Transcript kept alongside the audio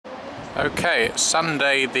Okay, it's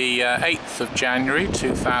Sunday the 8th of January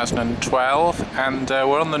 2012 and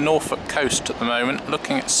we're on the Norfolk coast at the moment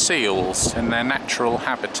looking at seals in their natural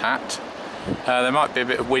habitat. There might be a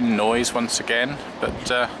bit of wind noise once again,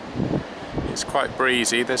 but it's quite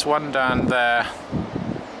breezy. There's one down there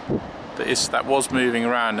that was moving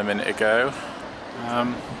around a minute ago.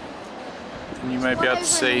 And you may be able to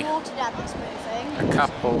see a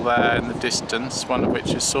couple there in the distance, one of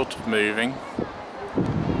which is sort of moving.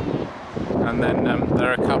 And then there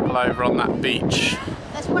are a couple over on that beach.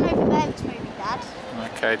 There's one over there that's moving, Dad.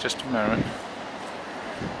 Okay, just a moment.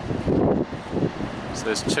 So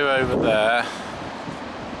there's two over there.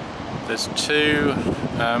 There's two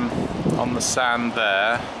on the sand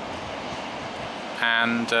there.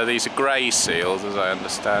 And these are grey seals, as I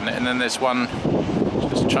understand it. And then there's one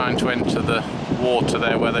just trying to enter the water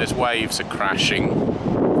there where those waves are crashing.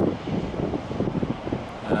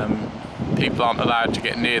 People aren't allowed to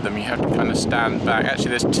get near them, you have to kind of stand back. Actually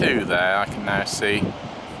there's two there, I can now see,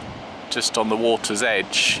 just on the water's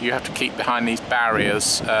edge. You have to keep behind these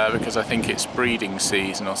barriers because I think it's breeding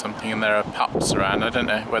season or something, and there are pups around. I don't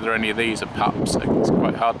know whether any of these are pups, it's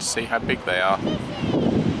quite hard to see how big they are.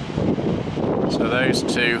 So those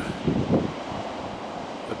two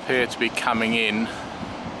appear to be coming in,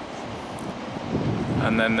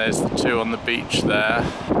 and then there's the two on the beach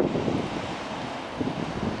there.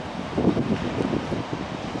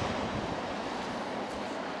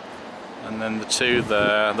 And then the two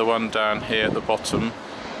there, the one down here at the bottom,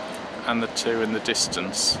 and the two in the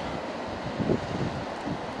distance.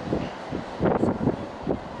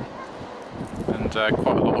 And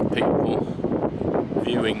quite a lot of people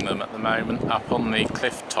viewing them at the moment up on the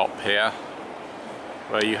cliff top here,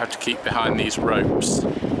 where you have to keep behind these ropes.